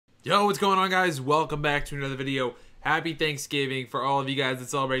Yo, what's going on, guys? Welcome back to another video. Happy Thanksgiving for all of you guys that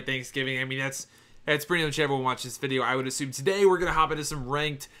celebrate Thanksgiving. I mean, that's pretty much everyone watches this video, I would assume. Today, we're going to hop into some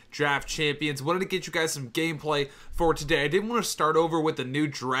ranked draft champions. Wanted to get you guys some gameplay for today. I did want to start over with the new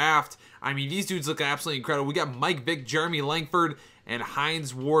draft. I mean, these dudes look absolutely incredible. We got Mike Vick, Jeremy Langford, and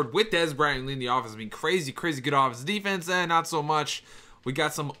Hines Ward with Des Bryant leading the offense. I mean, crazy good offense. Defense, not so much. We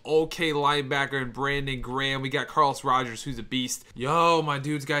got some okay linebacker in Brandon Graham. We got Carlos Rogers, who's a beast. Yo, my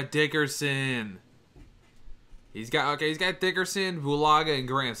dude's got Dickerson. He's got Dickerson, Bulaga, and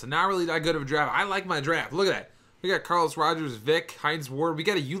Graham. So not really that good of a draft. I like my draft. Look at that. We got Carlos Rogers, Vic, Hines Ward. We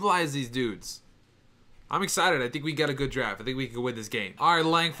got to utilize these dudes. I'm excited. I think we got a good draft. I think we can win this game. All right,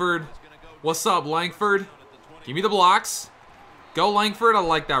 Langford. What's up, Langford? Give me the blocks. Go, Langford. I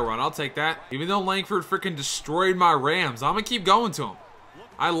like that run. I'll take that. Even though Langford freaking destroyed my Rams, I'm going to keep going to him.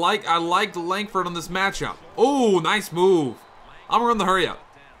 I liked Langford on this matchup. Oh, nice move. I'm gonna run the hurry up.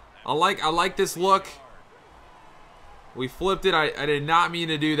 I like this look. We flipped it. I did not mean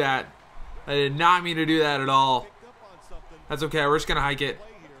to do that. I did not mean to do that at all. That's okay. We're just gonna hike it.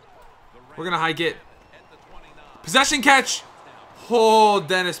 We're gonna hike it. Possession catch. Oh,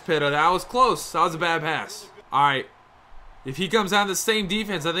 Dennis Pitta. That was close. That was a bad pass. All right. If he comes down the same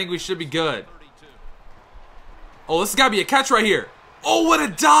defense, I think we should be good. Oh, this has got to be a catch right here. Oh, what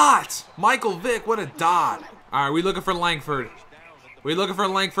a dot! Michael Vick, what a dot. All right, we looking for Langford. We looking for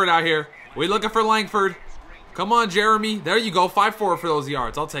Langford out here. We looking for Langford. Come on, Jeremy. There you go. 5-4 for those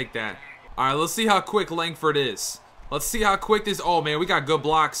yards. I'll take that. All right, let's see how quick Langford is. Let's see how quick this... Oh, man, we got good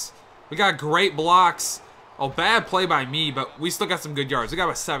blocks. We got great blocks. Oh, bad play by me, but we still got some good yards. We got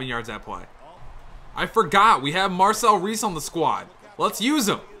about 7 yards that play. I forgot. We have Marcel Reese on the squad. Let's use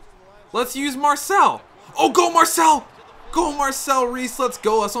him. Let's use Marcel. Oh, go, Marcel. Go, Marcel Reese. Let's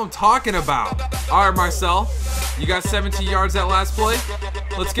go. That's what I'm talking about. All right, Marcel. You got 17 yards that last play.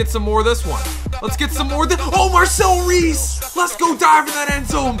 Let's get some more of this one. Let's get some more of this. Oh, Marcel Reese. Let's go dive in that end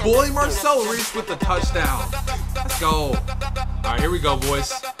zone, boy. Marcel Reese with the touchdown. Let's go. All right, here we go,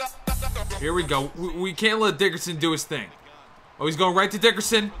 boys. Here we go. We can't let Dickerson do his thing. Oh, he's going right to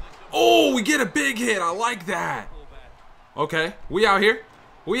Dickerson. Oh, we get a big hit. I like that. Okay. We out here.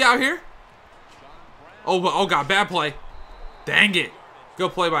 We out here. Oh God. Bad play. Dang it.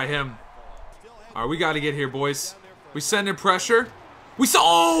 Good play by him. All right, we got to get here, boys. We send in pressure.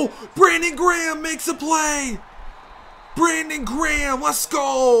 Oh, Brandon Graham makes a play. Brandon Graham, let's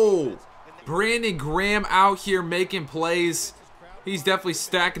go. Brandon Graham out here making plays. He's definitely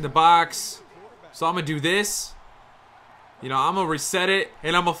stacking the box. So I'm going to do this. You know, I'm going to reset it,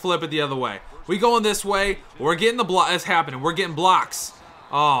 and I'm going to flip it the other way. We going this way. We're getting the block. That's happening. We're getting blocks.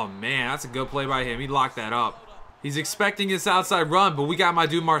 Oh, man, that's a good play by him. He locked that up. He's expecting this outside run, but we got my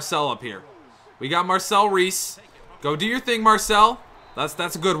dude Marcel up here. We got Marcel Reese. Go do your thing, Marcel.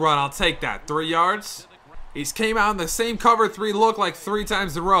 That's a good run. I'll take that. 3 yards. He's came out in the same cover 3 look like 3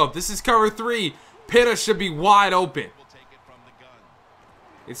 times in a row. If this is cover 3, Pitta should be wide open.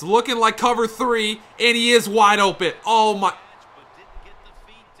 It's looking like cover 3, and he is wide open. Oh, my.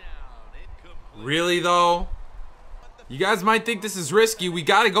 Really, though? You guys might think this is risky. We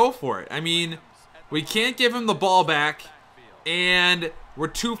got to go for it. I mean, we can't give him the ball back, and we're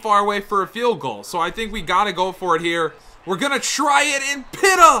too far away for a field goal. So I think we got to go for it here. We're going to try it in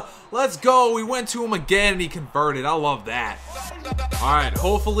Pitta. Let's go. We went to him again, and he converted. I love that. All right,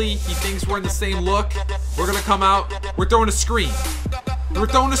 hopefully he thinks we're in the same look. We're going to come out. We're throwing a screen. We're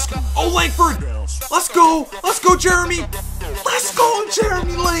throwing a screen. Oh, Langford. Let's go. Let's go, Jeremy. Let's go,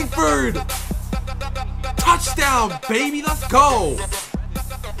 Jeremy Langford. Touchdown, baby. Let's go.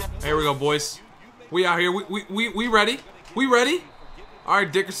 Here we go, boys. We out here. We ready. We ready. All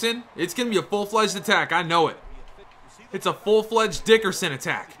right, Dickerson. It's going to be a full-fledged attack. I know it. It's a full-fledged Dickerson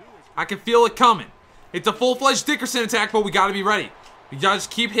attack. I can feel it coming. It's a full-fledged Dickerson attack, but we got to be ready. We got to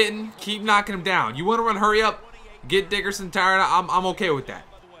just keep hitting, keep knocking him down. You want to run hurry up, get Dickerson tired. I'm okay with that.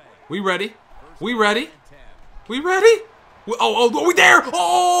 We ready? We ready? We ready? Oh, we there.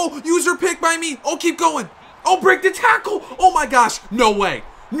 Oh, user pick by me. Oh, keep going. Oh, break the tackle. Oh, my gosh. No way.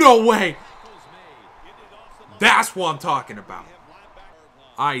 No way. That's what I'm talking about.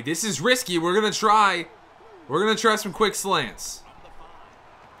 All right, this is risky. We're going to try some quick slants.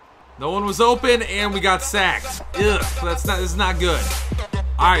 No one was open, and we got sacked. Ugh, this is not good.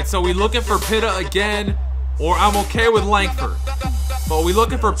 All right, so we looking for Pitta again, or I'm okay with Langford. But we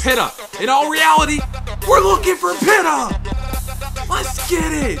looking for Pitta. In all reality, we're looking for Pitta. Let's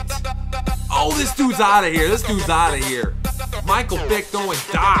get it. Oh, this dude's out of here. This dude's out of here. Michael Vick throwing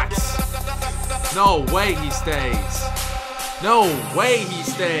dots. No way he stays. No way he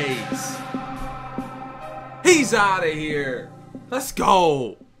stays. He's out of here. Let's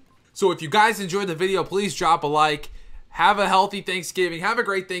go. So if you guys enjoyed the video, please drop a like. Have a healthy Thanksgiving. Have a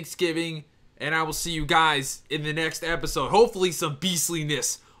great Thanksgiving. And I will see you guys in the next episode. Hopefully some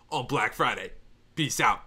beastliness on Black Friday. Peace out.